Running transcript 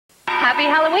Happy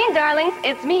Halloween, darlings.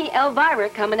 It's me, Elvira,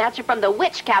 coming at you from the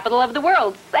witch capital of the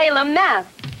world, Salem, Mass.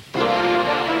 Hey,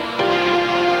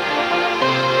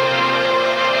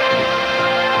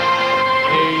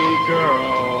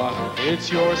 girl,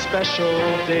 it's your special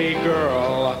day,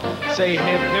 girl. Say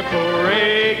hip, hip,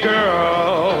 hooray,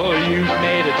 girl. You've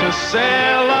made it to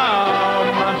Salem.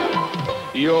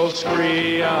 You'll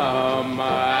scream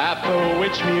at the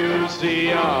Witch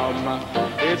Museum.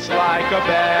 It's like a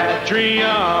bad dream.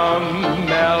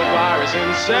 Elvira's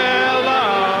in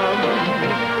Salem.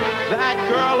 That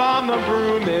girl on the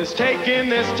broom is taking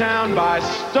this town by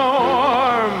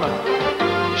storm.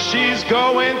 She's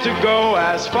going to go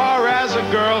as far as a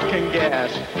girl can get.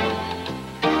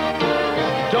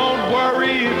 Don't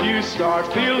worry if you start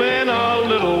feeling a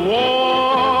little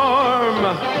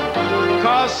warm.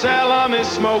 'Cause Salem is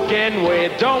smoking, we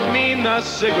don't mean the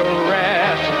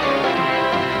cigarette.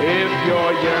 If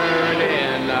you're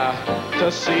yearning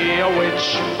to see a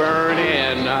witch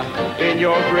burning, in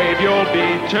your grave you'll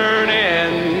be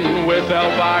turning with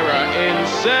Elvira in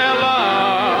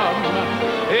Salem.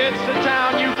 It's the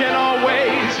town you can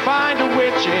always find a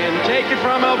witch in. Take it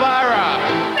from Elvira.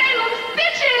 Salem's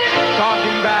bitches!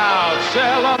 Talking about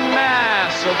Salem,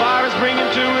 Mass. Elvira's bringing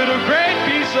to it a great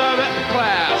piece of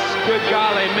class. Good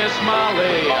golly, Miss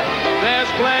Molly, there's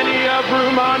plenty of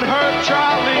room on her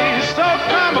trolley. So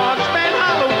come on, spend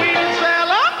Halloween in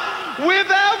Salem with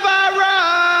Elvira.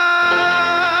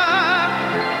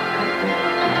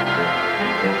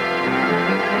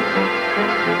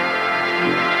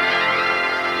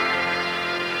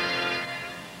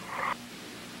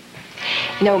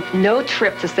 You know, no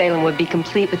trip to Salem would be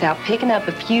complete without picking up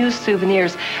a few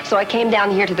souvenirs. So I came down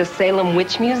here to the Salem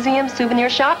Witch Museum souvenir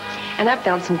shop, and I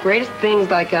found some greatest things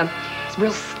like some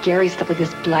real scary stuff like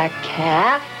this black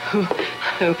cat,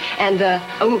 and this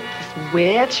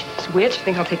witch. I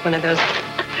think I'll take one of those.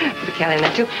 Put the cat in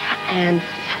there too. And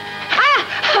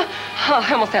I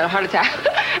almost had a heart attack.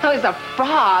 Oh, there's a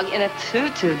frog in a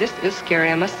tutu. This is scary,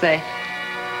 I must say.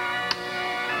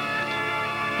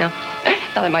 No.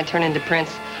 Thought I might turn into Prince.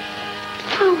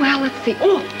 Oh, well, let's see.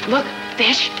 Oh, look,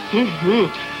 fish.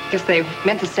 Guess they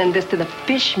meant to send this to the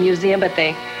Fish Museum, but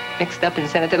they mixed up and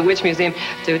sent it to the Witch Museum.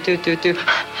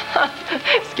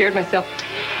 Scared myself.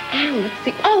 And let's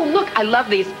see. Oh, look, I love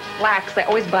these plaques. I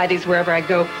always buy these wherever I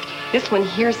go. This one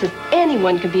here says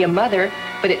anyone can be a mother,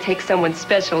 but it takes someone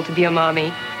special to be a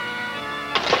mommy.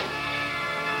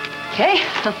 Okay,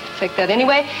 I'll take that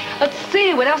anyway. Let's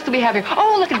see, what else do we have here?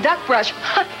 Oh, look, a duck brush.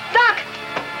 Duck!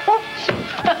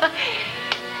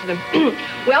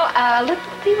 Well, let's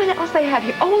see what else I have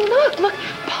here. Oh, look,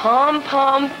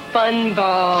 pom-pom fun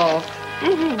balls.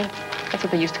 That's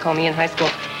what they used to call me in high school.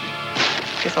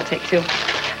 Guess I'll take two.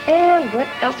 And what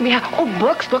else do we have? Oh,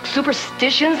 books,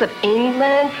 superstitions of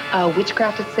England,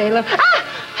 witchcraft at Salem.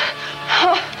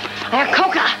 Oh, I have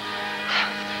coca.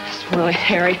 It's really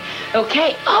hairy.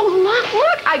 Okay, oh, look,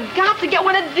 I got to get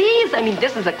one of these. I mean,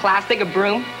 this is a classic, a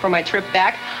broom for my trip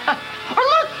back. Or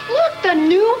look, the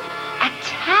new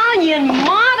Italian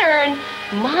modern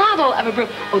model of a broom.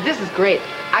 Oh, this is great.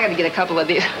 I got to get a couple of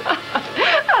these.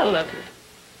 I love it.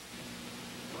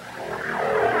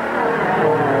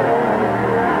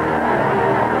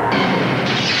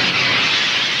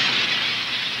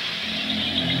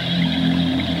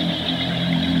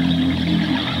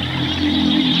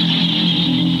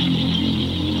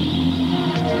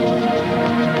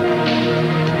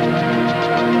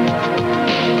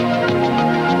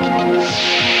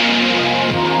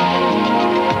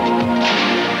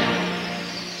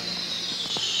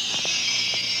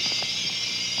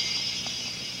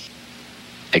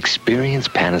 Experience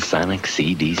Panasonic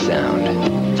CD sound.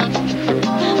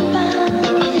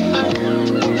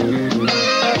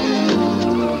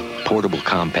 Portable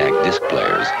compact disc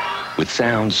players with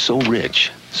sounds so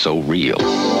rich, so real.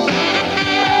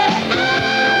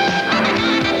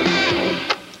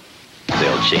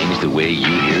 They'll change the way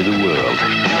you hear the world.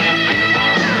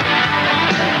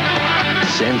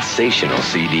 Sensational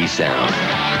CD sound.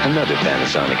 Another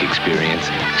Panasonic experience,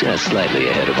 just slightly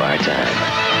ahead of our time.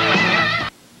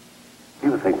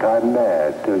 You think I'm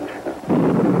mad, don't you?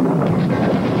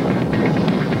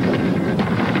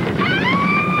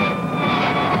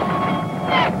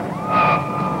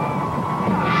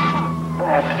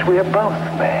 Perhaps we're both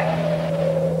mad.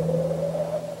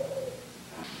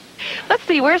 Let's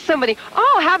see, where's somebody?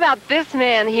 Oh, how about this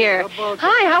man here?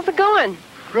 Hi, how's it going?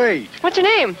 Great. What's your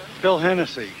name? Bill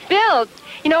Hennessy. Bill,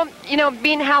 you know,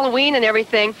 being Halloween and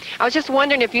everything, I was just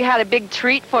wondering if you had a big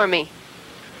treat for me.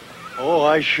 Oh,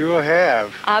 I sure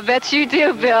have. I bet you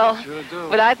do, Bill. Sure do.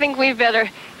 But I think we better,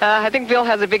 I think Bill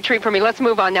has a big treat for me. Let's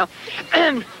move on now.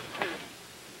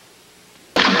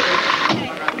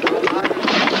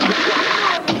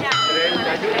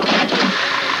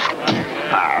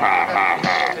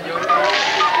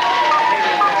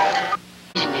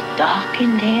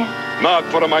 Not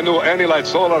for my new Anilite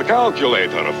solar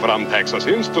calculator from Texas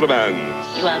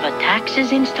Instruments. You have a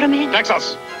Texas instrument?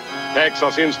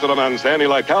 Texas Instruments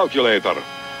Anilite calculator.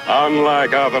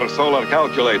 Unlike other solar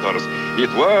calculators,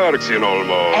 it works in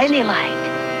almost...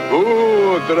 Anilite.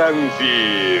 Good and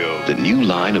feel. The new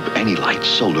line of Anilite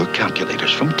solar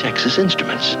calculators from Texas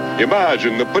Instruments.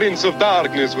 Imagine the Prince of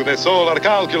Darkness with a solar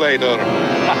calculator.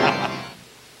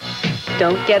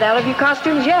 Don't get out of your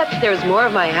costumes yet. There's more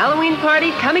of my Halloween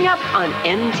party coming up on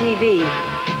MTV.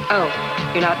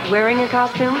 Oh, you're not wearing a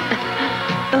costume?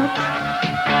 Oops.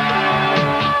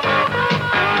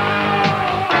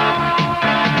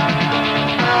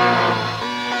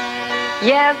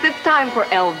 Yes, it's time for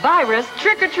Elvira's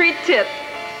trick-or-treat tips.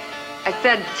 I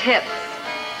said tips.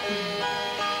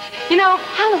 You know,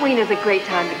 Halloween is a great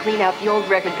time to clean out the old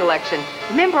record collection.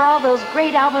 Remember all those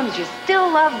great albums you still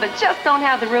love but just don't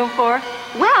have the room for?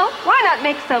 Well, why not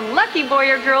make some lucky boy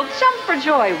or girl jump for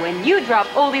joy when you drop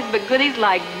oldies but goodies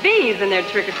like these in their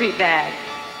trick-or-treat bag?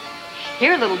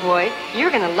 Here, little boy,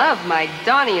 you're gonna love my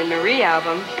Donnie and Marie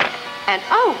album. And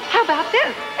oh, how about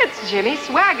this? It's Jimmy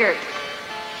Swaggart.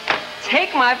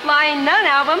 Take My Flying Nun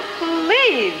album,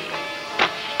 please.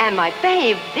 And my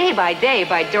fave, Day by Day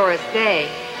by Doris Day.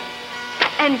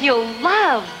 And you'll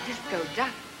love Disco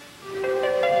Duck.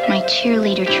 My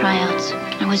cheerleader tryouts.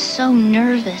 I was so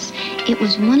nervous. It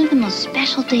was one of the most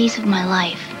special days of my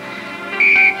life.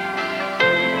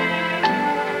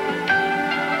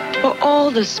 For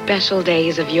all the special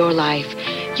days of your life,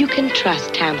 you can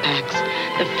trust Tampax,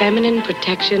 the feminine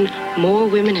protection more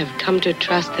women have come to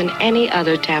trust than any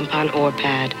other tampon or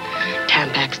pad.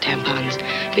 Tampax tampons,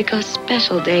 because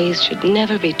special days should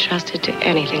never be trusted to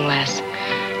anything less.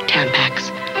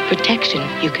 Tampax, protection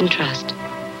you can trust.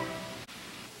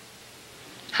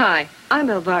 Hi, I'm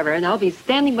Elvira, and I'll be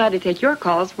standing by to take your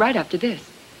calls right after this.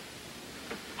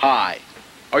 Hi.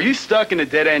 Are you stuck in a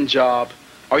dead-end job?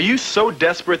 Are you so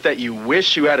desperate that you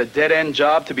wish you had a dead-end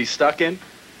job to be stuck in?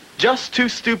 Just too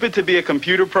stupid to be a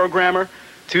computer programmer?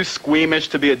 Too squeamish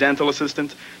to be a dental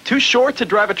assistant? Too short to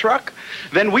drive a truck?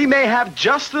 Then we may have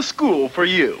just the school for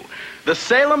you. The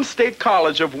Salem State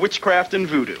College of Witchcraft and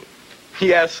Voodoo.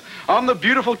 Yes, on the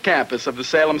beautiful campus of the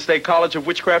Salem State College of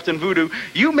Witchcraft and Voodoo,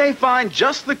 you may find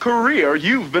just the career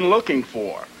you've been looking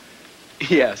for.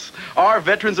 Yes, our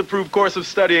veterans-approved course of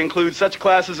study includes such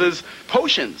classes as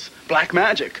potions, black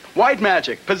magic, white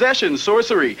magic, possession,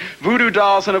 sorcery, voodoo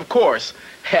dolls, and of course,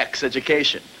 hex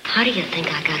education. How do you think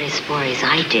I got as far as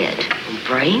I did?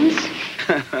 Brains?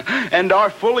 And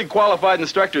our fully qualified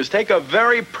instructors take a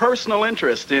very personal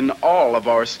interest in all of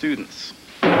our students.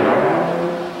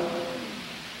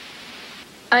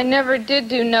 I never did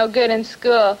do no good in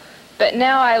school, but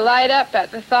now I light up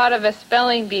at the thought of a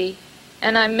spelling bee.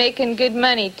 And I'm making good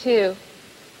money, too.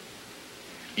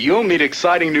 You'll meet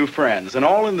exciting new friends, and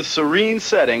all in the serene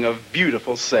setting of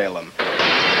beautiful Salem.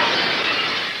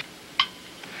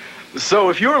 So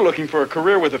if you're looking for a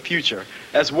career with a future,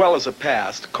 as well as a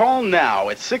past, call now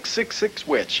at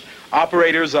 666-WITCH.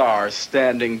 Operators are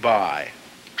standing by.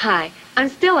 Hi, I'm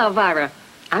still Elvira.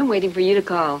 I'm waiting for you to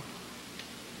call.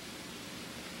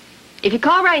 If you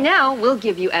call right now, we'll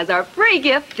give you as our free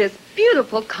gift this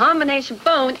beautiful combination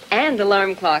phone and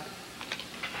alarm clock.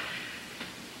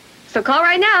 So call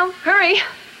right now. Hurry.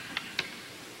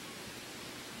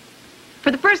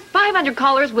 For the first 500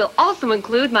 callers, we'll also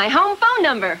include my home phone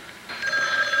number.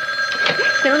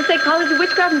 Salem State College of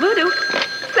Witchcraft and Voodoo.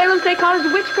 Salem State College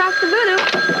of Witchcraft and Voodoo.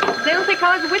 Salem State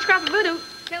College of Witchcraft and Voodoo.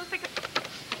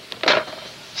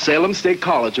 Salem State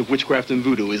College of Witchcraft and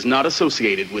Voodoo is not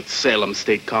associated with Salem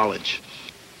State College.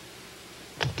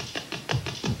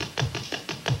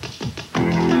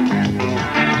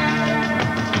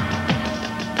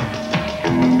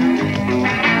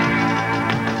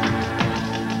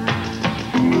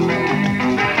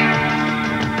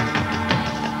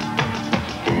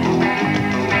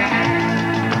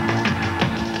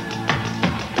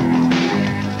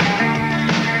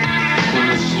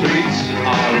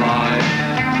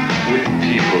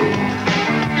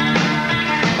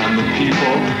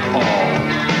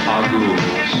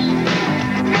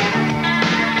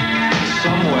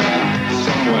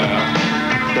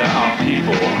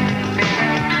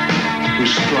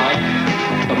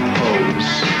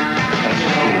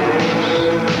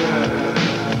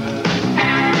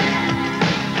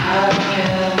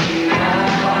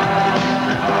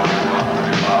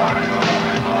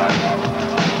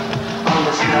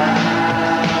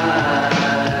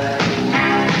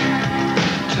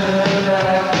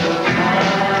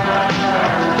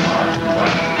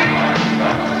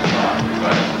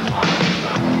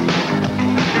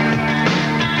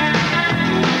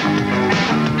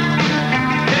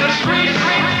 In the street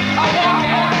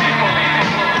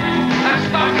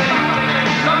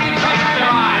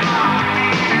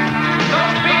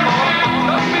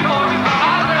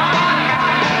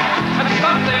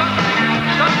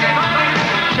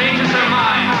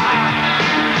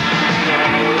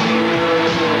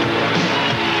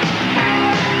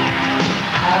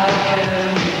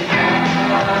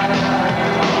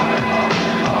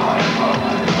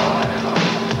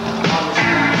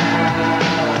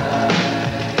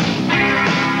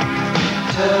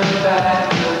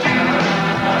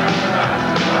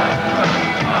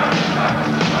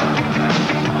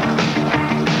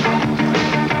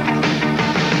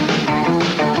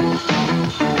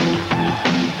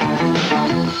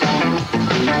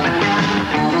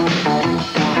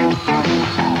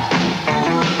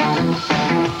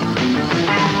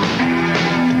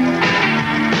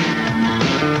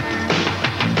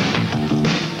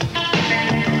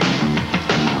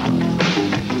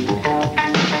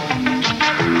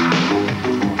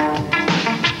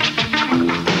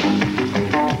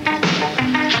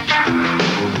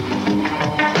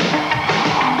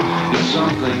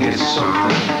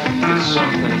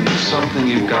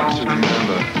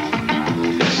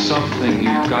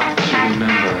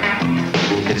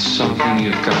It's something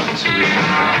you've got to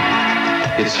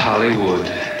remember. It's Hollywood.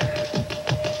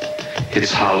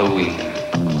 It's Halloween.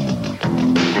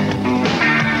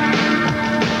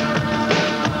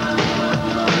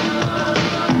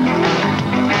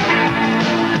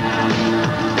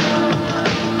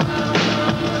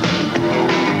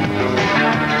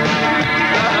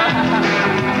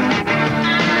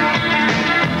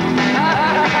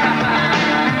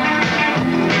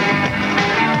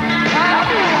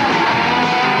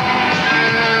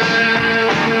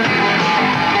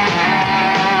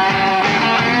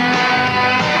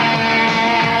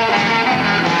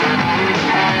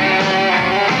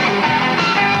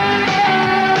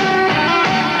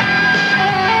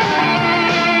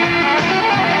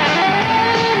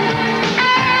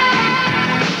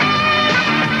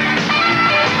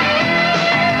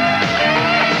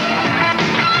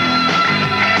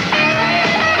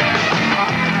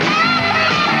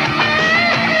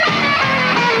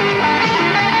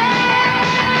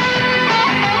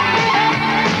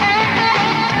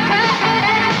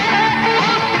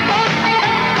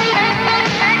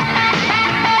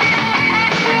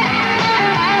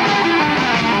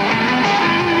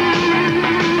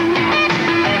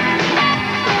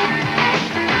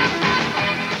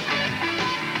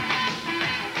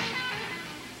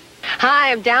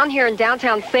 I'm down here in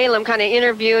downtown Salem kind of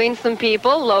interviewing some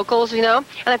people, locals, you know.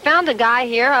 And I found a guy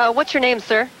here. What's your name,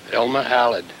 sir? Elmer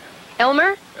Hallett.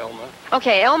 Elmer? Elmer.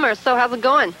 Okay, Elmer. So how's it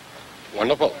going?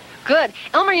 Wonderful. Good.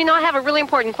 Elmer, you know, I have a really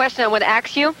important question I want to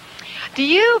ask you. Do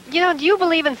you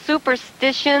believe in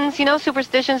superstitions? You know,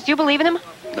 superstitions. Do you believe in them?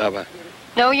 Never.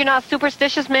 No, you're not a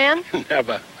superstitious man?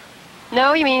 Never.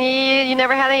 No, you mean you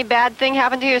never had any bad thing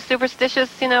happen to you?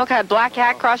 Superstitious, you know, kind of black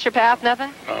cat cross your path,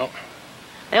 nothing? No.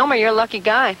 Elmer, you're a lucky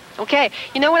guy. Okay,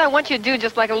 you know what I want you to do,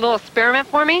 just like a little experiment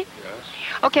for me?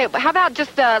 Yes. Okay, but how about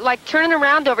just like turning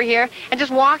around over here and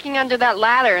just walking under that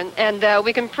ladder, and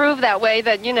we can prove that way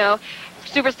that, you know,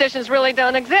 superstitions really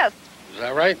don't exist. Is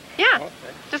that right? Yeah. Okay.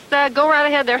 Just go right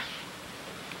ahead there.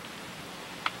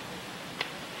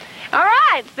 All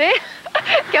right, see?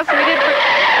 Guess we did.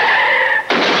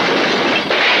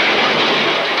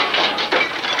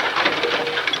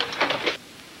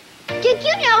 Did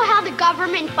you know how the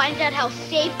government finds out how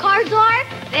safe cars are?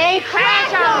 They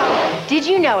crash them! Did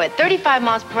you know at 35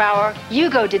 miles per hour,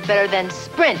 Yugo did better than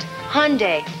Sprint,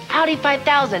 Hyundai, Audi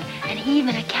 5000, and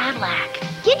even a Cadillac?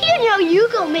 Did you know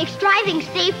Yugo makes driving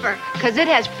safer? Because it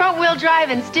has front-wheel drive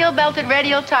and steel-belted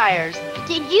radial tires.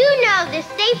 Did you know this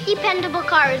safe, dependable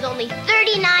car is only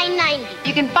 $39.90?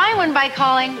 You can find one by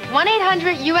calling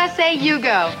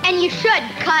 1-800-USA-YUGO. And you should,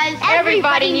 because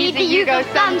everybody needs a Yugo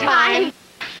sometime.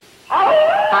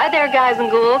 Hi there, guys and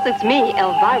ghouls. It's me,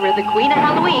 Elvira, the Queen of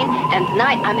Halloween, and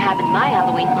tonight I'm having my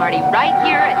Halloween party right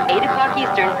here at 8 o'clock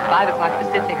Eastern, 5 o'clock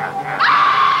Pacific.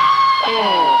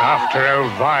 After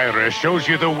Elvira shows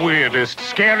you the weirdest,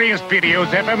 scariest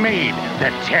videos ever made, the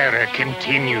terror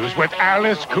continues with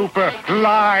Alice Cooper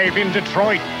live in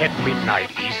Detroit at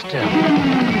midnight Eastern.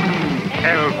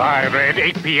 Elvira at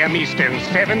 8 p.m. Eastern,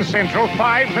 7 Central,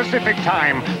 5 Pacific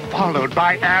time, followed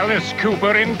by Alice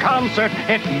Cooper in concert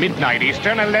at midnight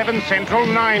Eastern, 11 Central,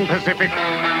 9 Pacific.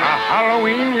 A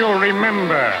Halloween you'll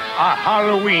remember, a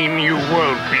Halloween you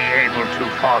won't be able to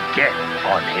forget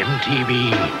on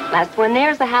MTV. Last one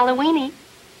there's a Halloweenie.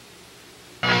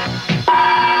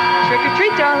 Trick or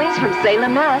treat, darlings, from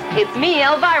Salem, Mass. It's me,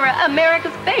 Elvira,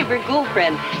 America's favorite ghoul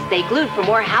friend. Stay glued for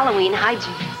more Halloween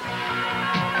hijinks.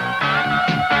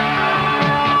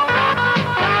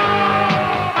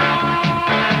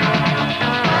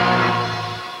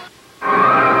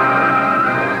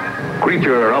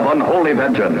 Creature of unholy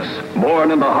vengeance,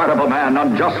 born in the heart of a man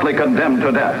unjustly condemned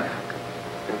to death.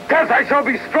 Guess I shall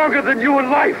be stronger than you in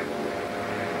life.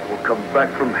 We'll come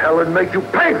back from hell and make you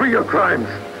pay for your crimes.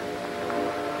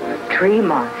 A tree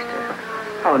monster.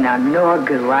 Oh, now,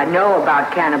 Norgu, I know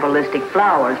about cannibalistic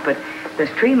flowers, but this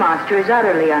tree monster is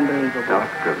utterly unbelievable.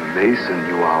 Dr. Mason,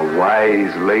 you are a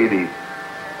wise lady.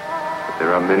 But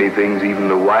there are many things even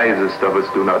the wisest of us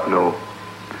do not know.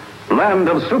 Land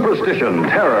of superstition,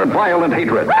 terror, violent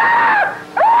hatred.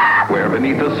 Where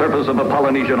beneath the surface of the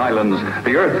Polynesian islands,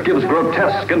 the earth gives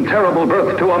grotesque and terrible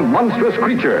birth to a monstrous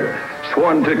creature,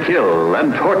 sworn to kill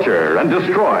and torture and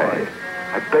destroy.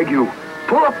 I beg you,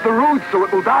 pull up the roots so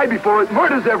it will die before it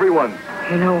murders everyone.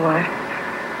 You know what?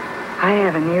 I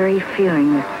have an eerie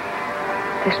feeling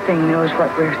that this thing knows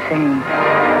what we're saying.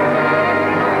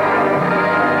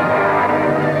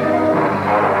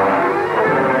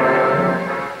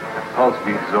 Pulse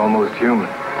beat is almost human.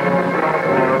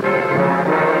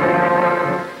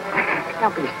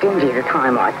 Don't be stingy at a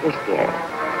time like this, dear.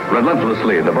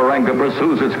 Relentlessly, the baranga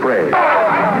pursues its prey.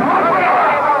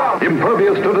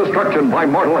 Impervious to destruction by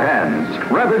mortal hands,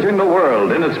 ravaging the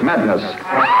world in its madness.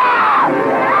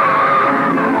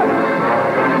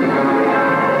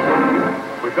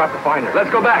 We've got to find her. Let's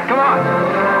go back. Come on.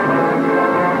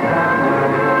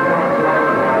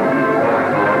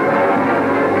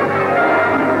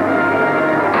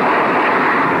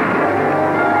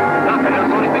 Doc, I never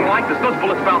saw anything like this. Those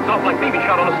bullets bounce off like baby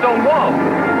shot on a stone wall.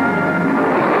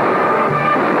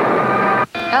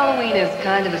 Halloween is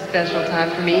kind of a special time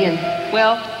for me and,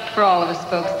 well, for all of us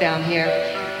folks down here.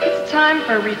 It's a time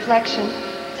for reflection,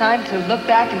 time to look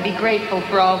back and be grateful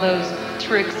for all those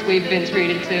tricks we've been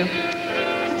treated to.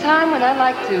 It's a time when I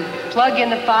like to plug in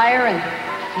the fire and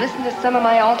listen to some of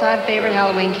my all-time favorite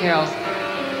Halloween carols.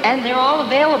 And they're all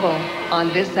available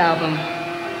on this album,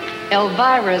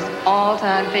 Elvira's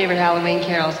all-time favorite Halloween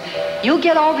carols. You'll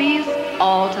get all these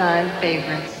all-time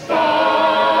favorites.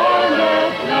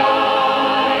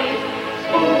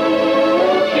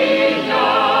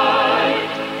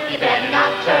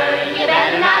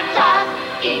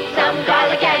 Eat some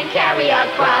garlic and carry a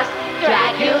cross.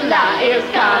 Dracula is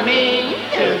coming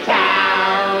to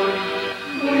town.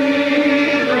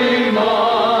 We three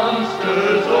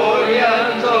monsters,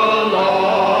 Oriental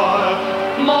lore.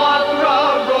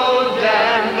 Mothra,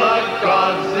 Rodan, but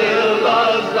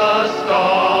Godzilla's the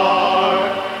star.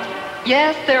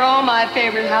 Yes, they're all my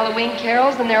favorite Halloween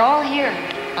carols, and they're all here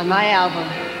on my album,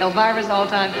 Elvira's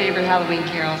all-time favorite Halloween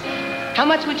carols. How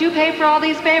much would you pay for all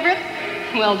these favorites?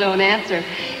 Well, don't answer,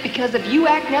 because if you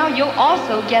act now, you'll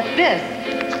also get this.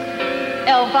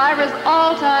 Elvira's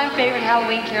all-time favorite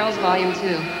Halloween carols, Volume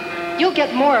 2. You'll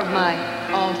get more of my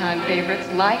all-time favorites,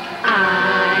 like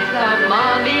I saw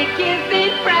Mommy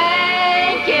kissing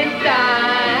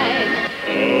Frankenstein.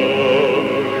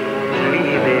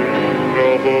 Dreaming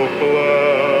of a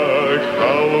black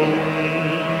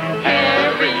Halloween.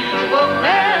 Harry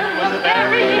Wolfman was a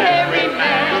very hairy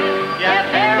man. Yeah,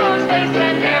 Pharaoh's face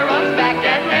and Herod's back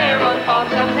and Herod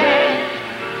Phantom's head.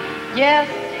 Yes,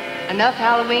 enough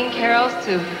Halloween carols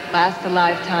to last a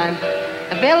lifetime.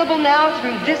 Available now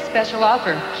through this special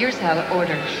offer. Here's how to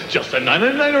order. Just a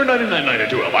 $9.99 or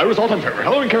 $99.92. Elvira's all-time favorite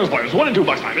Halloween carols volumes 1 and 2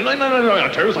 box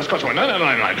 $9.99. Terrors last cost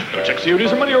 $9.99. No checks,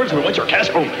 CODs, or money orders. We want your cash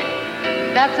only.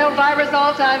 That's Elvira's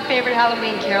all-time favorite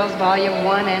Halloween carols, Volume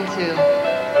 1 and 2.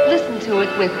 Listen to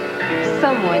it with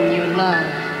someone you love.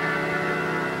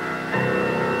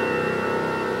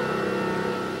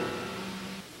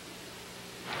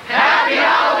 Happy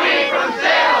Halloween from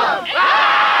Salem!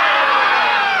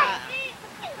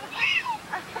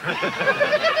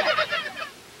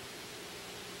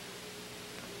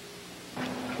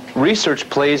 Research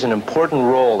plays an important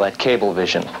role at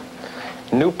Cablevision.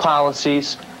 New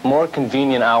policies, more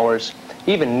convenient hours,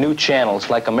 even new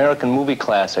channels like American movie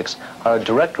classics are a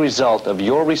direct result of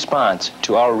your response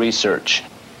to our research.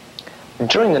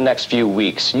 During the next few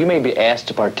weeks, you may be asked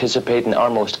to participate in our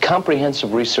most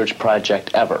comprehensive research project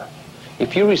ever.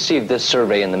 If you receive this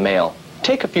survey in the mail,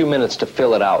 take a few minutes to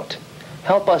fill it out.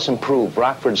 Help us improve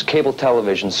Rockford's cable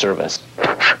television service.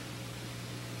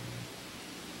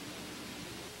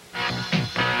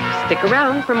 Stick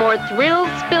around for more thrills,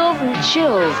 spills, and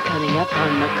chills coming up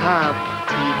on Macabre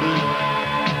TV.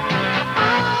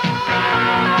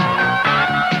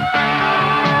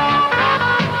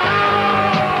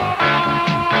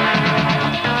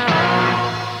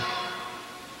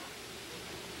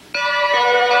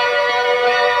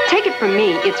 Take it from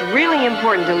me, it's really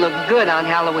important to look good on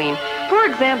Halloween. For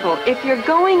example, if you're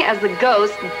going as the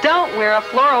ghost, don't wear a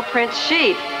floral print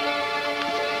sheet.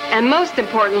 And most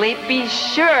importantly, be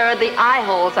sure the eye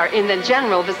holes are in the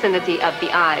general vicinity of the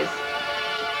eyes.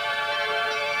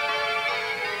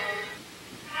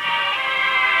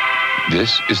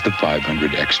 This is the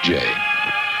 500XJ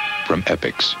from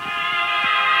Epix.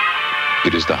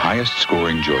 It is the highest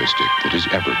scoring joystick that has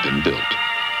ever been built.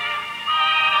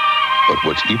 But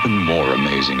what's even more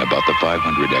amazing about the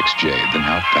 500XJ than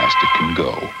how fast it can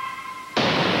go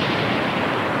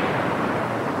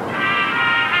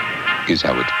is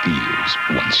how it feels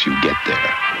once you get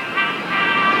there.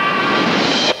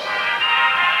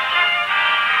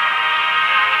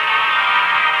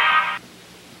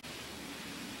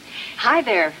 Hi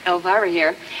there, Elvira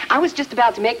here. I was just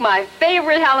about to make my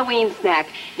favorite Halloween snack.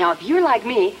 Now, if you're like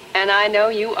me, and I know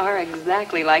you are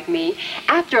exactly like me,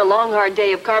 after a long, hard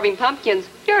day of carving pumpkins,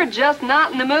 you're just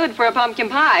not in the mood for a pumpkin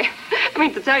pie. I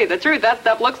mean, to tell you the truth, that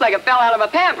stuff looks like it fell out of a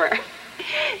pamper.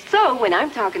 So, when I'm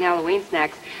talking Halloween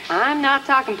snacks, I'm not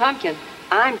talking pumpkin.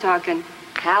 I'm talking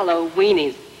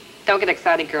Halloweenies. Don't get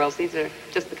excited, girls. These are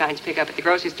just the kinds you pick up at the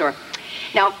grocery store.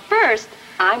 Now, first,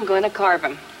 I'm going to carve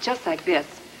them, just like this.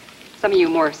 Some of you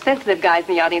more sensitive guys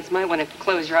in the audience might want to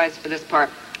close your eyes for this part.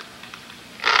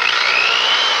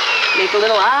 Make a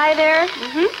little eye there.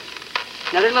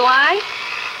 Another little eye.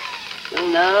 Little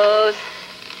nose.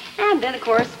 And then, of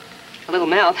course, a little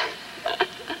mouth.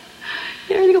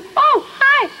 Here you go. Oh,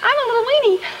 hi, I'm a little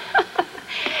weenie.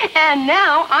 And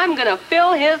now I'm going to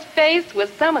fill his face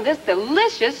with some of this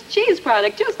delicious cheese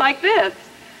product, just like this.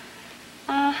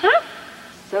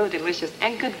 So delicious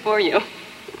and good for you.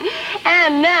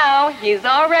 And now he's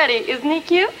all ready, isn't he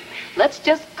cute? Let's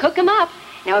just cook him up.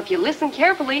 Now, if you listen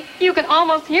carefully, you can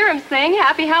almost hear him saying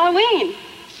Happy Halloween.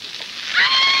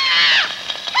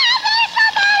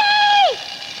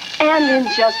 And in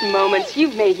just moments,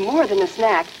 you've made more than a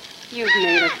snack. You've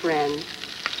made a friend.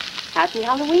 Happy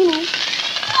Halloween.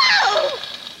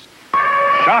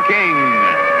 Shocking,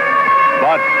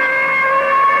 but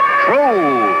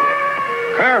true.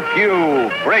 Curfew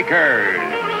breakers.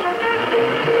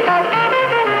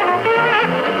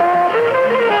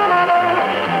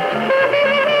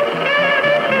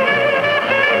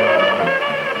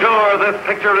 Sure, this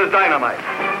picture is dynamite.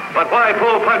 But why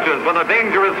pull punches when the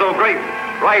danger is so great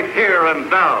right here and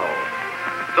now?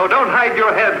 So don't hide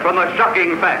your head from the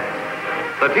shocking facts.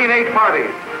 The teenage party,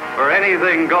 where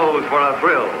anything goes for a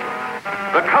thrill.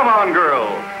 The come-on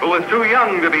girl, who is too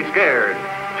young to be scared,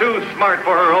 too smart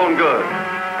for her own good.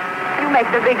 You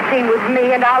make the big scene with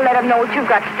me, and I'll let them know what you've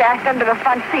got stashed under the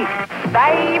front seat.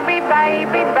 Baby,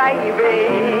 baby,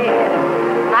 baby,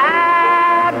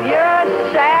 have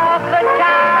yourself a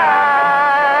time.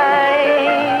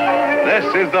 This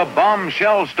is the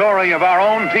bombshell story of our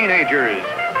own teenagers.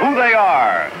 Who they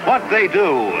are, what they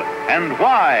do, and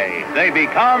why they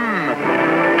become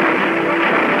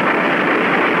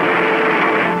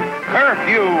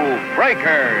curfew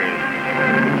breakers.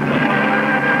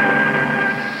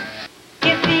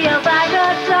 It feels like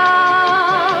a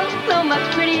doll, so much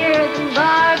prettier than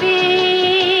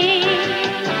Barbie.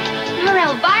 Her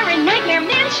Elvira Nightmare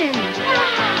Mansion.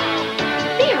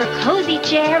 See her cozy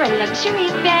chair and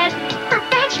luxurious bed, her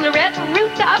bachelorette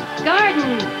rooftop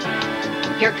garden.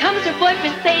 Here comes her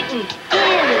boyfriend Satan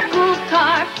in his cool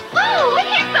car. Ooh,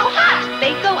 it's so hot!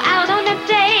 They go out on a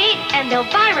date, and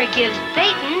Elvira gives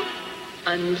Satan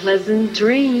unpleasant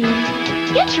dreams.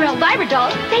 Get your Elvira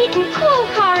doll, Satan, cool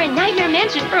car, and Nightmare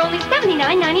Mansion for only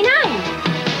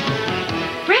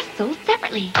 $79.99. Breasts sold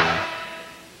separately.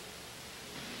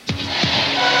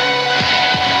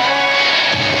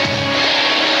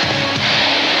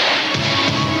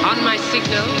 On my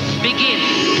signal, begin.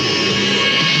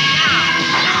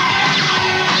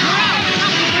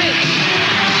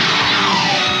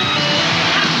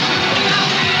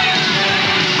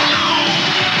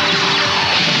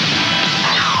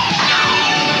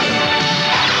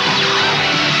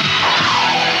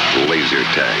 Laser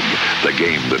tag, the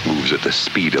game that moves at the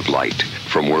speed of light.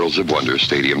 From Worlds of Wonder,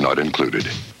 stadium not included.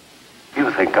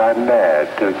 You think I'm mad,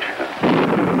 don't you?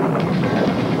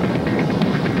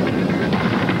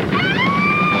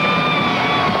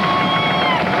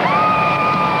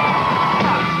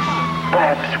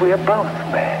 Perhaps we're both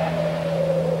mad.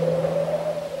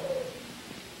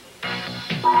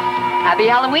 Happy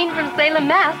Halloween from Salem,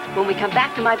 Mass. When we come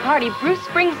back to my party, Bruce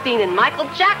Springsteen and Michael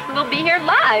Jackson will be here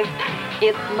live.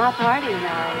 It's my party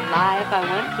now, live if I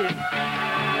want to.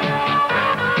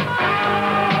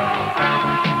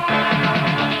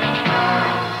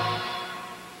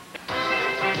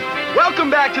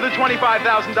 Welcome back to the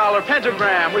 $25,000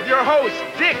 Pentagram with your host,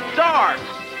 Dick Dark.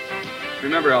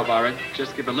 Remember, Elvira,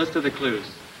 just give a list of the clues.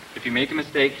 If you make a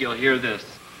mistake, you'll hear this.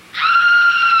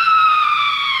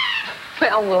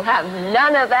 Well, we'll have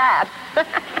none of that.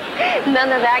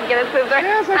 None of that. Get a scissor.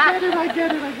 Yes, I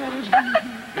get it.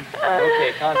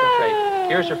 Okay, concentrate.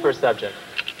 Here's your first subject.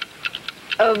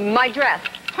 My dress.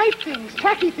 Tight things,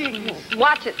 tacky things.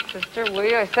 Watch it, sister.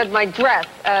 I said my dress.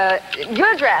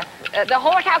 Your dress. The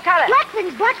whole Calcutta. Black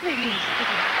things.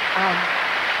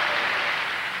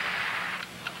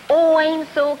 Oh, I'm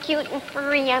so cute and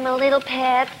furry. I'm a little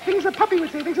pet. Things a puppy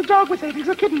would say, things a dog would say, things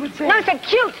a kitten would say. No, I said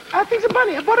cute. Things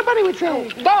what a bunny would say.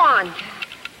 Go on.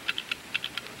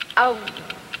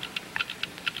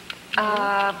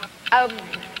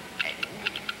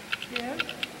 Yes?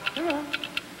 Come on.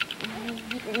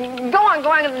 Go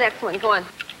on to the next one. Go on.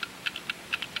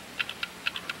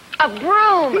 A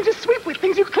broom. Things you sweep with,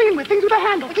 things you clean with, things with a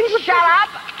handle. Things with Shut up.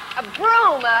 A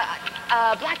broom.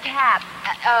 Black cat.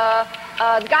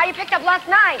 The guy you picked up last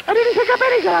night. I didn't pick up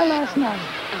any guy last night.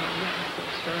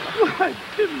 Oh, I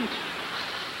didn't.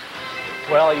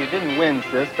 Well, you didn't win,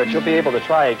 sis, but you'll be able to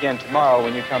try again tomorrow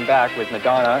when you come back with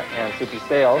Madonna and Soupy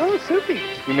Sales. Oh, Soupy.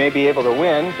 You may be able to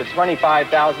win the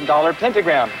 $25,000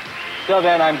 Pentagram. Till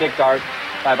then, I'm Dick Dark.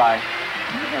 Bye-bye.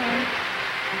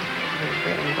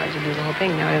 I'm glad you do the whole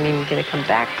thing. Now I don't even get to come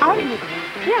back.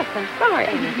 Yes, I'm sorry.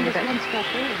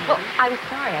 Well, I'm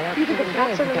sorry. I don't think it's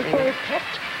That's a little furry pet.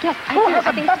 Yes, I do.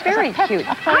 I think it's very cute.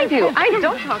 I do. I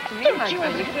don't talk to me like that.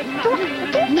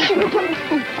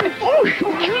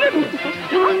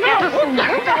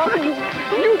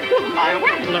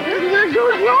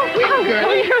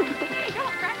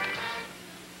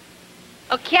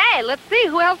 Okay, let's see.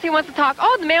 Who else here wants to talk?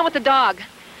 Oh, the man with the dog.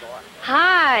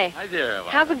 Hi. Hi there.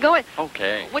 How's it going?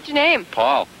 Okay. What's your name?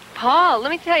 Paul. Paul,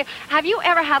 let me tell you, have you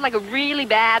ever had like a really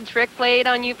bad trick played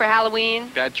on you for Halloween?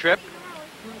 Bad trip?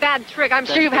 Bad trick. I'm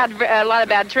sure you've had a lot of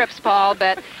bad trips, Paul,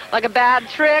 but like a bad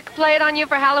trick played on you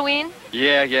for Halloween?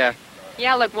 Yeah.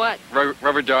 Yeah, like what?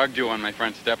 Rubber dog do on my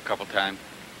front step a couple times.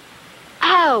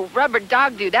 Oh, rubber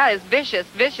dog do. That is vicious,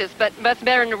 but it's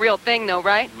better than the real thing, though,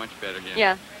 right? Much better, yeah.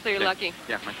 Yeah, so you're lucky.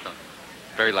 Yeah, much better.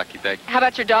 Very lucky, thanks. How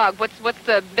about your dog? What's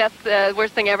the best,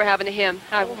 worst thing ever happened to him?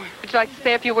 Would you like to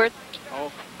say a few words?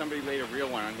 Oh, somebody laid a real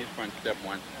one on his front step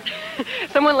once.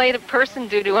 Someone laid a person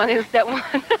doo-doo on his step one.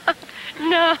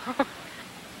 No.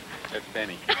 That's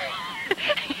Benny. I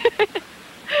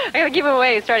gotta give him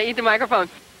away. He's trying to eat the microphone.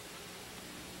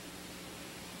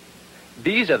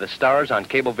 These are the stars on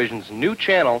Cablevision's new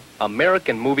channel,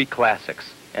 American Movie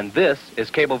Classics. And this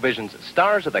is Cablevision's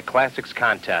Stars of the Classics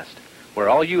contest, where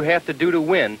all you have to do to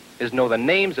win is know the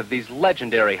names of these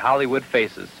legendary Hollywood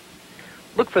faces.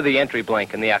 Look for the entry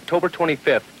blank in the October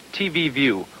 25th TV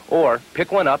View, or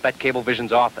pick one up at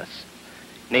Cablevision's office.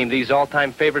 Name these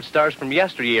all-time favorite stars from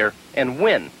yesteryear and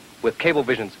win with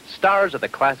Cablevision's Stars of the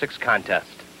Classics contest.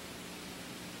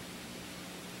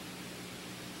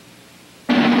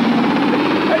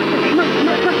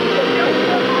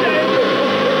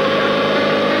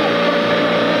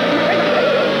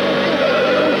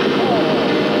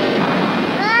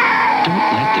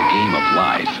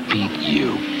 Beat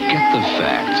you. Get the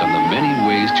facts on the many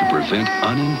ways to prevent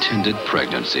unintended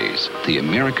pregnancies. The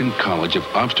American College of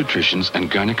Obstetricians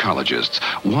and Gynecologists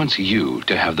wants you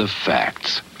to have the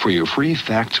facts. For your free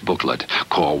facts booklet,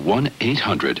 call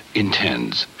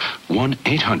 1-800-INTENDS.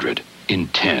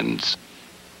 1-800-INTENDS.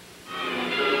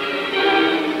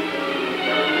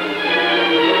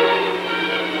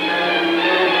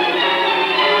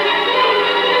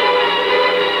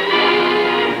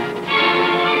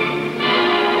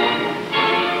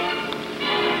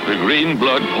 The green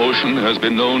blood potion has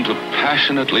been known to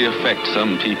passionately affect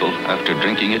some people after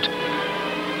drinking it.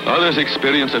 Others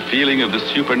experience a feeling of the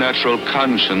supernatural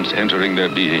conscience entering their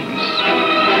beings.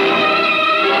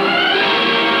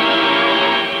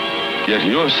 Get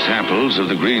your samples of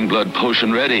the green blood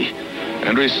potion ready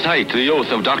and recite the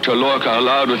oath of Dr. Lorca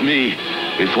aloud with me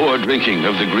before drinking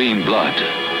of the green blood.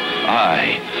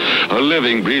 I, a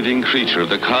living, breathing creature of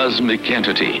the cosmic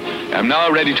entity, am now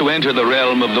ready to enter the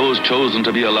realm of those chosen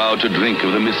to be allowed to drink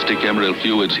of the mystic emerald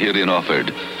fluids herein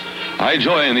offered. I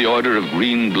join the order of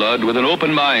green blood with an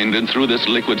open mind, and through this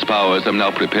liquid's powers am now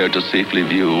prepared to safely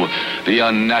view the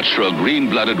unnatural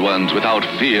green-blooded ones without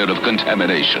fear of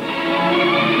contamination.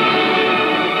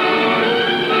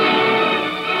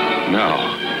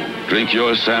 Now, drink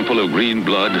your sample of green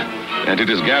blood, and it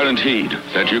is guaranteed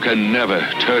that you can never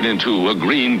turn into a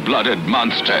green-blooded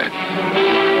monster.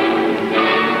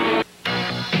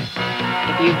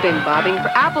 If you've been bobbing for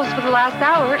apples for the last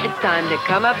hour, it's time to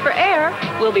come up for air.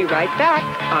 We'll be right back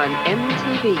on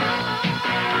MTV.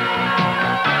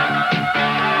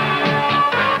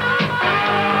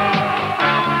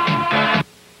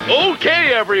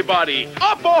 Okay, everybody,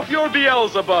 up off your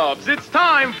Beelzebubs. It's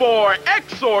time for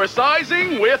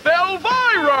Exorcising with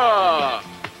Elvira.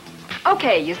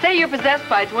 Okay, you say you're possessed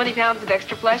by 20 pounds of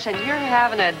extra flesh and you're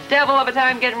having a devil of a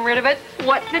time getting rid of it.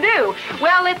 What to do?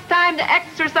 Well, it's time to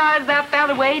exorcise that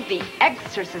foul away the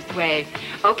exorcist way.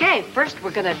 Okay, first we're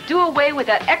gonna do away with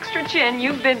that extra chin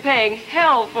you've been paying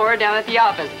hell for down at the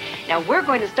office. Now we're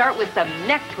going to start with some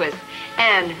neck twists.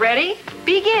 And ready?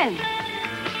 Begin.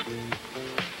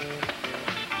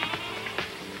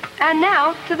 And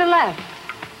now to the left.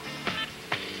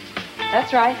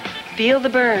 That's right. Feel the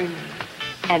burn.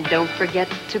 And don't forget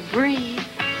to breathe.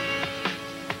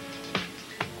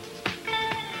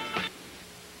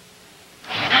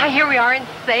 Here we are in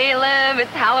Salem. It's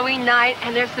Halloween night,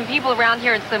 and there's some people around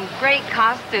here in some great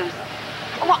costumes.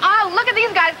 Well, oh, look at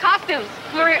these guys' costumes.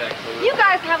 You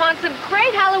guys have on some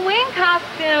great Halloween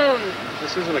costumes.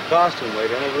 This isn't a costume,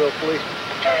 lady. I'm a real policeman.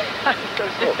 I'm so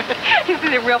sure. He's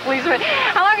a real policeman.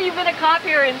 How long have you been a cop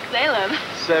here in Salem?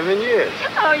 7 years.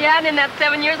 Oh, yeah? And in that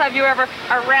 7 years, have you ever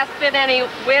arrested any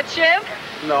witches?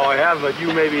 No, I haven't, but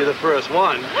you may be the first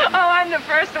one. Oh, I'm the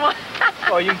first one.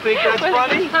 Oh, you think that's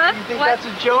funny? Huh? You think What? that's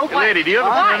a joke? Hey, lady, do you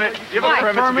have a permit? Do you have a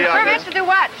permit to be out Permit to do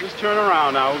what? Just turn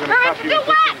around now. We're going to Permit cuff to you do and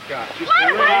put you what? in the car. Just What?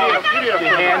 turn around. What? Put your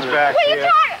hands back What are you here.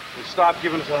 talking? And stop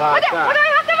giving us a hard time. What do I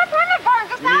have to have a permit for? I'm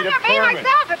just You out need a here being permit.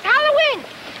 myself. It's Halloween.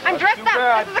 I'm That's dressed too up.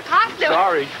 bad. This is a costume.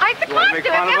 Sorry. It's a You wanna make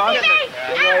costume. fun of us? It's me.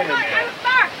 Yeah, go ahead. I'm a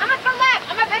star. I'm a celeb.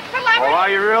 I'm a big celebrity. Oh, are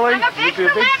you really? I'm a big You're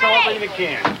a big celebrity. celebrity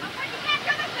can.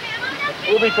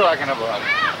 We'll be talking about it.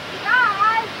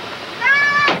 Guys!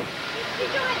 Guys!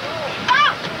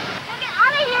 Stop! Get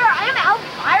out of here! I am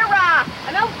Elvira!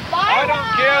 I'm Elvira! I don't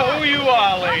care who you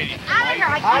are, lady. Out of here!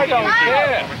 I don't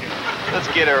care. Let's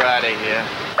get her out of here.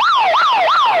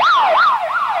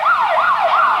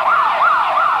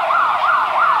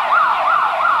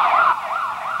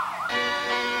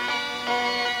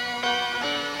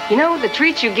 You know, the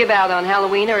treats you give out on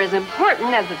Halloween are as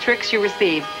important as the tricks you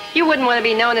receive. You wouldn't want to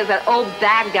be known as that old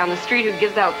bag down the street who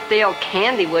gives out stale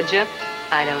candy, would you?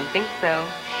 I don't think so.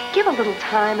 Give a little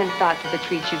time and thought to the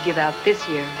treats you give out this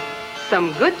year.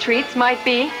 Some good treats might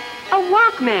be a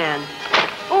Walkman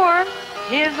or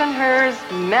his and hers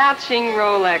matching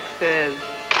Rolexes.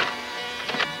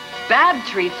 Bad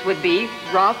treats would be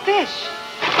raw fish,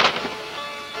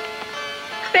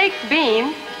 baked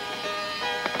beans,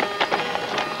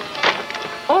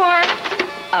 or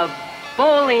a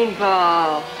bowling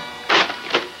ball.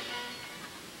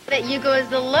 That Yugo is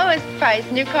the lowest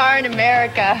priced new car in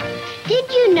America. Did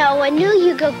you know a new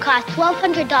Yugo costs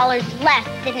 $1,200 less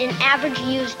than an average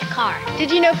used car? Did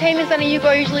you know payments on a Yugo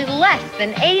are usually less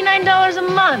than $89 a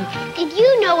month? Did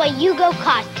you know a Yugo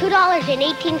costs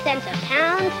 $2.18 a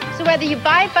pound? So whether you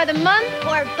buy it by the month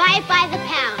Or buy it by the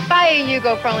pound. buy a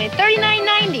Yugo for only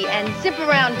 $39.90 and zip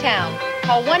around town.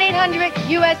 Call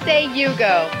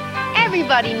 1-800-USA-YUGO.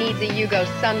 Everybody needs a Yugo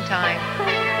sometime.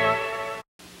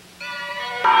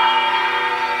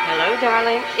 Hello,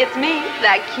 darling. It's me,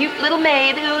 that cute little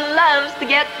maid who loves to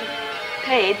get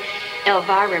paid.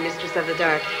 Elvira, Mistress of the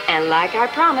Dark. And like I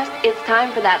promised, it's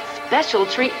time for that special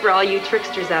treat for all you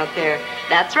tricksters out there.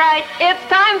 That's right. It's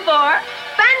time for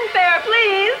fanfare,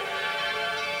 please.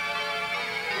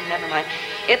 Never mind.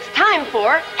 It's time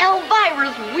for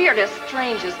Elvira's weirdest,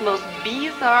 strangest, most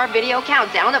bizarre video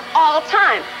countdown of all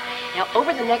time. Now,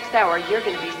 over the next hour, you're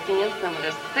going to be seeing some of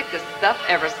the sickest stuff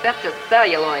ever set to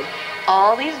celluloid.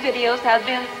 All these videos have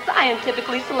been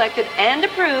scientifically selected and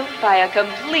approved by a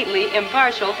completely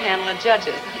impartial panel of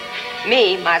judges.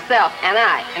 Me, myself, and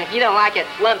I. And if you don't like it,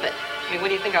 lump it. I mean, what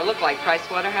do you think I look like, Price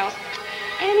Waterhouse?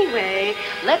 Anyway,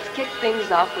 let's kick things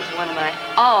off with one of my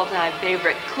all-time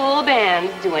favorite cool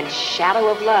bands doing Shadow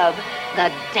of Love,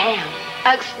 The Damned.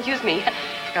 Excuse me. I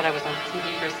forgot I was on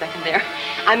TV for a second there.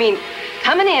 I mean,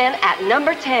 coming in at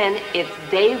number 10, it's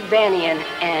Dave Vanian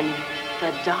and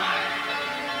The Dark.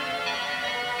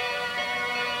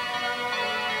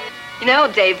 You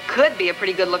know, Dave could be a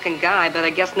pretty good-looking guy, but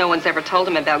I guess no one's ever told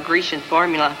him about Grecian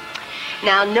formula.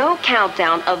 Now, no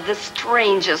countdown of the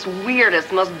strangest,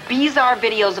 weirdest, most bizarre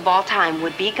videos of all time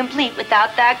would be complete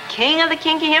without that king of the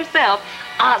kinky himself,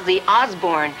 Ozzy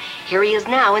Osbourne. Here he is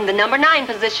now in the number 9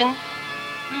 position.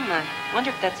 I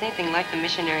wonder if that's anything like the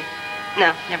missionary.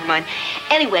 No, never mind.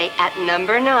 Anyway, at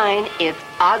number 9, it's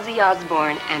Ozzy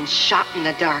Osbourne and Shot in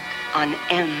the Dark on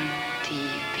MTV.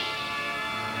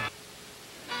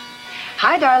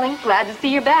 Hi, darling. Glad to see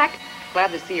you're back.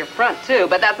 Glad to see your front, too,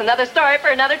 but that's another story for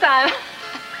another time.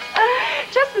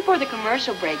 Just before the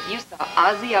commercial break, you saw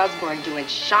Ozzy Osbourne doing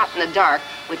Shot in the Dark,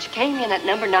 which came in at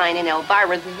number 9 in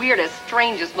Elvira's weirdest,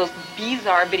 strangest, most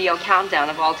bizarre video countdown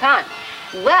of all time.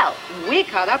 Well, we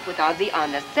caught up with Ozzy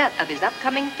on the set of his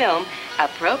upcoming film,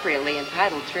 appropriately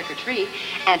entitled Trick or Treat,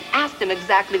 and asked him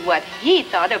exactly what he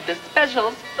thought of the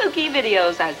special spooky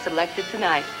videos I selected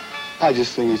tonight. I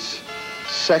just think it's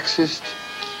sexist,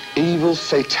 evil,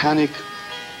 satanic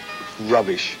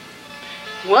rubbish.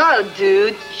 Whoa,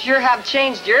 dude, sure have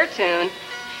changed your tune.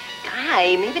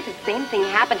 Guy, maybe the same thing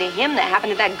happened to him that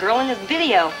happened to that girl in this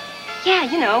video. Yeah,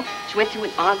 you know, she went to an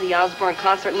Ozzy Osbourne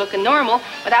concert looking normal,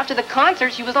 but after the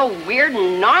concert, she was all weird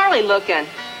and gnarly looking.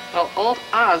 Well, old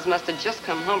Oz must have just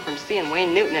come home from seeing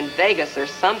Wayne Newton in Vegas or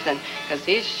something, because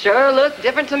he sure looked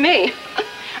different to me.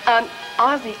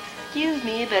 Ozzy, excuse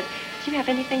me, but do you have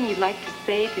anything you'd like to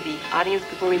say to the audience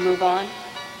before we move on?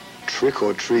 Trick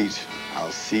or treat.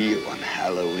 I'll see you on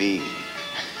Halloween.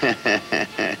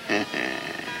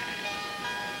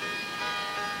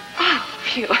 Oh,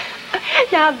 phew.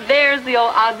 Now there's the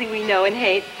old Ozzy we know and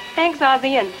hate. Thanks,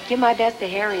 Ozzy, and give my best to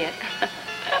Harriet.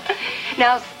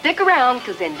 Now stick around,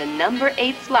 because in the number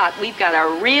 8 slot, we've got a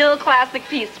real classic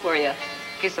piece for you. In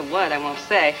case of what, I won't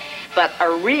say, but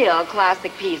a real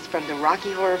classic piece from the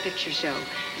Rocky Horror Picture Show.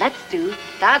 Let's do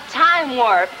The Time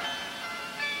Warp.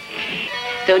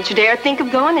 Don't you dare think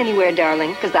of going anywhere,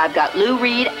 darling, because I've got Lou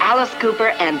Reed, Alice Cooper,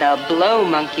 and the Blow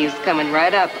Monkeys coming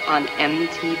right up on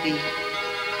MTV.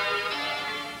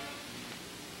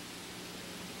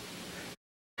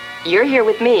 You're here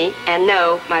with me, and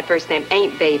no, my first name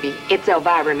ain't Baby. It's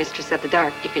Elvira, Mistress of the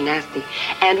Dark, if you're nasty.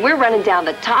 And we're running down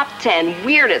the top 10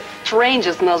 weirdest,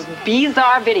 strangest, most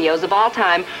bizarre videos of all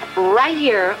time right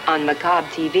here on Macabre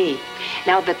TV.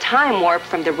 Now, the time warp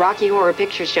from the Rocky Horror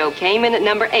Picture Show came in at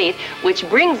number 8, which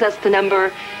brings us to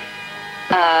number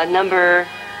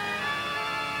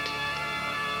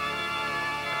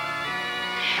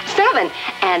 7,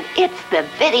 and it's the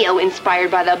video inspired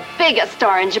by the biggest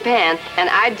star in Japan, and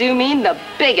I do mean the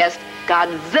biggest,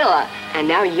 Godzilla. And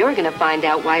now you're gonna find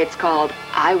out why it's called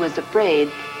I Was Afraid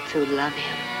to Love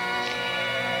Him.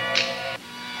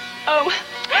 Oh,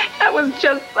 that was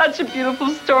just such a beautiful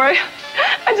story.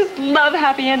 I just love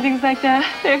happy endings like that.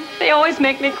 They always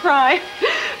make me cry.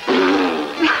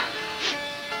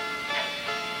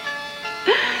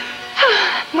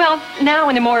 Well, now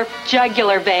in a more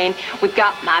jugular vein, we've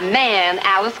got my man,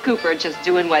 Alice Cooper, just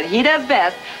doing what he does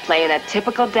best, playing a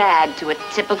typical dad to a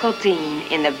typical teen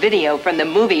in the video from the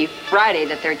movie Friday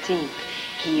the 13th.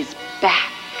 He's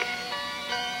back.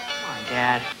 Come on,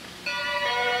 Dad.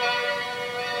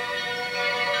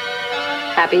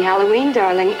 Happy Halloween,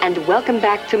 darling, and welcome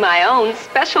back to my own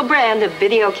special brand of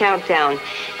Video Countdown.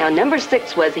 Now, number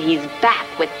 6 was He's Back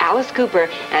with Alice Cooper,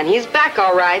 and he's back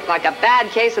all right, like a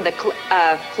bad case of the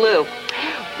flu.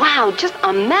 Wow, just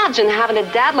imagine having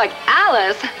a dad like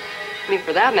Alice. I mean,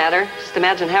 for that matter, just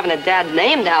imagine having a dad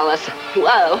named Alice.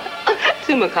 Whoa,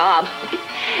 too macabre.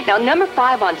 Now, number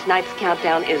 5 on tonight's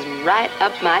countdown is right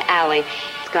up my alley.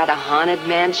 It's got a haunted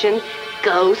mansion,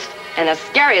 ghosts, and the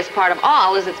scariest part of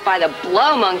all is it's by the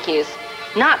Blow Monkeys.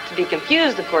 Not to be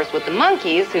confused, of course, with the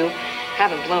Monkeys, who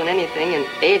haven't blown anything in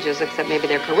ages except maybe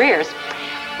their careers.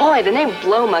 Boy, the name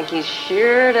Blow Monkeys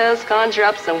sure does conjure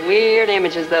up some weird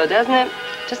images, though, doesn't it?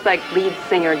 Just like lead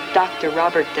singer Dr.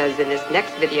 Robert does in this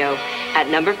next video. At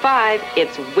number 5,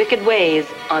 it's Wicked Ways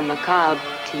on Macabre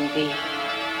TV.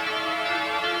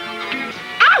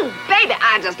 Oh, baby,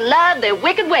 I just love their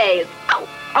wicked ways.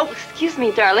 Oh, excuse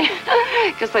me, darling.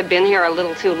 Guess I've been here a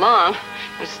little too long.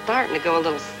 I'm starting to go a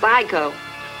little psycho.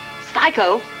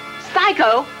 Psycho?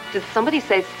 Psycho? Did somebody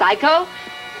say psycho?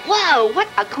 Whoa, what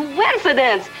a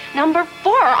coincidence. Number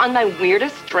 4 on my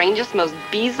weirdest, strangest, most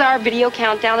bizarre video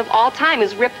countdown of all time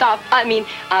is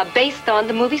based on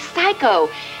the movie Psycho.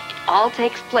 It all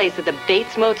takes place at the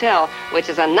Bates Motel, which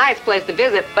is a nice place to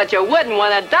visit, but you wouldn't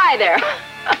want to die there.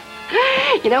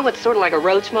 You know, it's sort of like a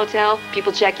roach motel.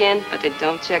 People check in, but they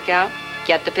don't check out.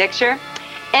 Get the picture?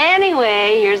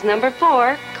 Anyway, here's number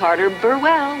 4, Carter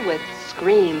Burwell with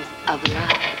Screams of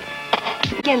Love.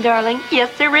 Again, darling,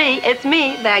 yes, sirree, it's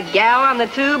me, that gal on the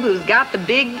tube who's got the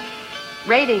big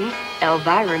ratings,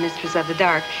 Elvira, Mistress of the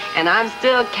Dark, and I'm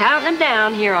still counting them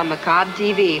down here on Macabre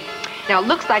TV. Now, it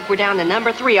looks like we're down to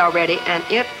number 3 already, and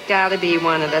it's gotta be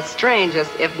one of the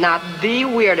strangest, if not the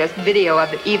weirdest, video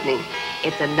of the evening.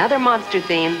 It's another monster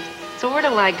theme, sort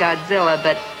of like Godzilla,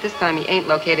 but this time he ain't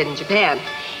located in Japan.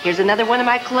 Here's another one of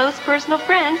my close personal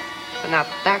friends, but not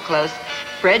that close,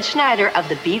 Fred Schneider of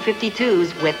the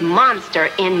B-52s with Monster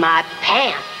in My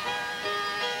Pants.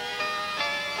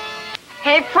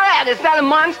 Hey, Fred, is that a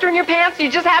monster in your pants?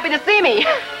 You're just happy to see me.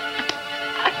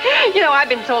 You know, I've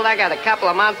been told I got a couple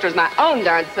of monsters my own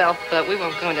darn self, but we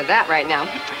won't go into that right now.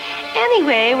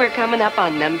 Anyway, we're coming up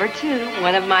on number 2,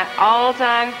 one of my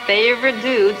all-time favorite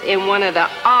dudes in one of the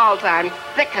all-time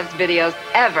sickest videos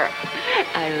ever.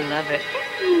 I love it.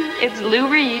 It's Lou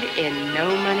Reed in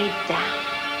No Money Down.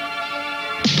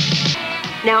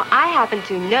 Now, I happen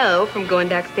to know from going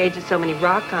backstage at so many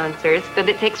rock concerts that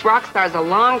it takes rock stars a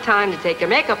long time to take their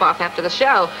makeup off after the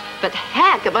show. But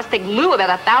heck, it must take Lou about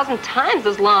 1,000 times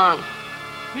as long.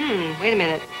 Wait a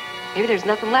minute. Maybe there's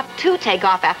nothing left to take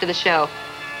off after the show.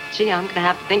 Gee, I'm gonna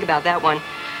have to think about that one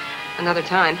another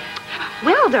time.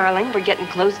 Well, darling, we're getting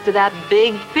close to that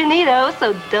big finito,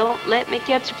 so don't let me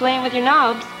catch you playing with your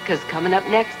knobs, because coming up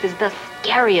next is the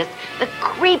scariest, the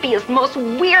creepiest, most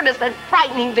weirdest and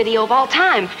frightening video of all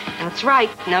time. That's right,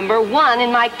 number 1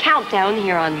 in my countdown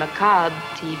here on Macabre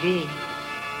TV.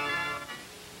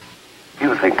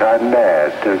 You think I'm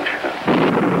mad, don't you?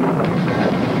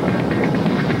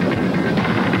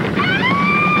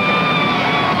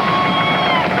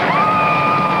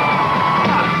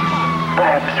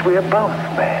 Perhaps we're both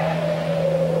mad.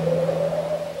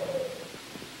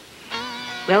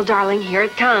 Well, darling, here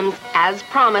it comes. As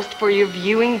promised, for your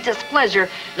viewing displeasure,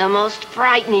 the most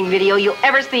frightening video you'll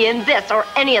ever see in this or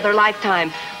any other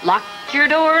lifetime. Lock lock your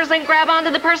doors and grab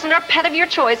onto the person or pet of your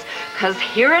choice, because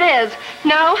here it is.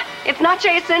 No, it's not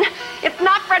Jason. It's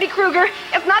not Freddy Krueger.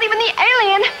 It's not even the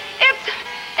alien. It's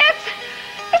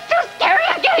too scary.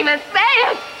 I can't even say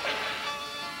it.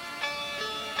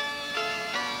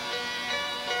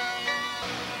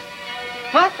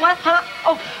 What, huh?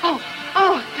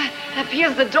 Oh, that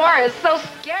appears the door is so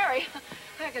scary.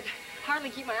 I could hardly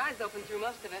keep my eyes open through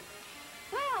most of it.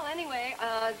 Well, anyway,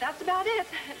 that's about it.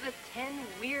 The 10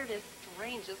 weirdest,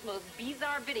 strangest, most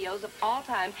bizarre videos of all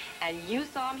time, and you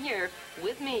saw them here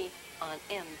with me on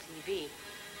MTV.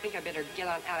 I think I better get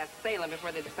on out of Salem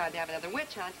before they decide to have another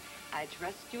witch hunt. I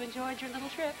trust you enjoyed your little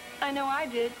trip. I know I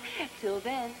did. Till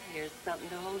then, here's something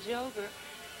to hold you over.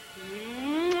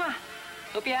 Mwah!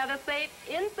 Hope you have a safe,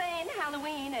 insane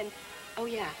Halloween, and, oh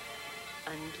yeah,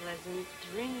 unpleasant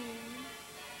dreams.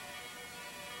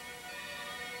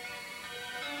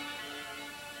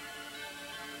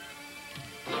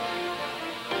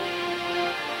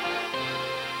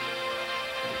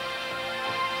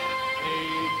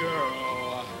 Hey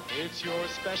girl, it's your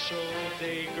special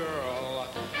day, girl.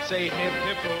 Say hip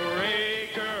hip hooray,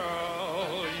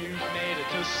 girl. You've made it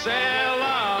to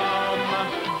Salem.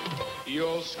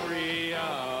 You'll scream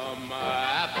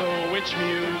at the Witch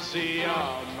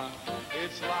Museum.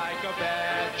 It's like a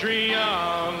bad dream.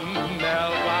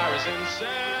 Elvira's in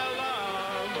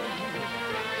Salem.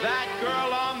 That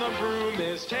girl on the broom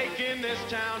is taking this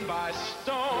town by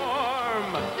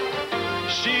storm.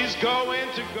 She's going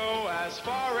to go as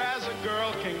far as a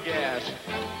girl can get.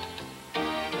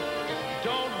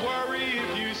 Don't worry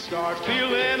if you start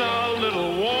feeling a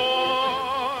little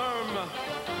warm.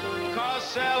 'Cause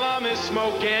Salem is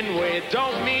smoking weed,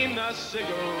 don't mean the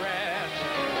cigarette.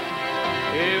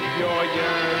 If you're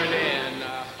yearning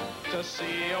to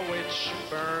see a witch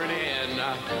burning,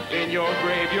 in your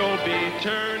grave you'll be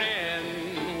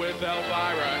turning with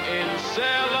Elvira in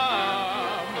Salem.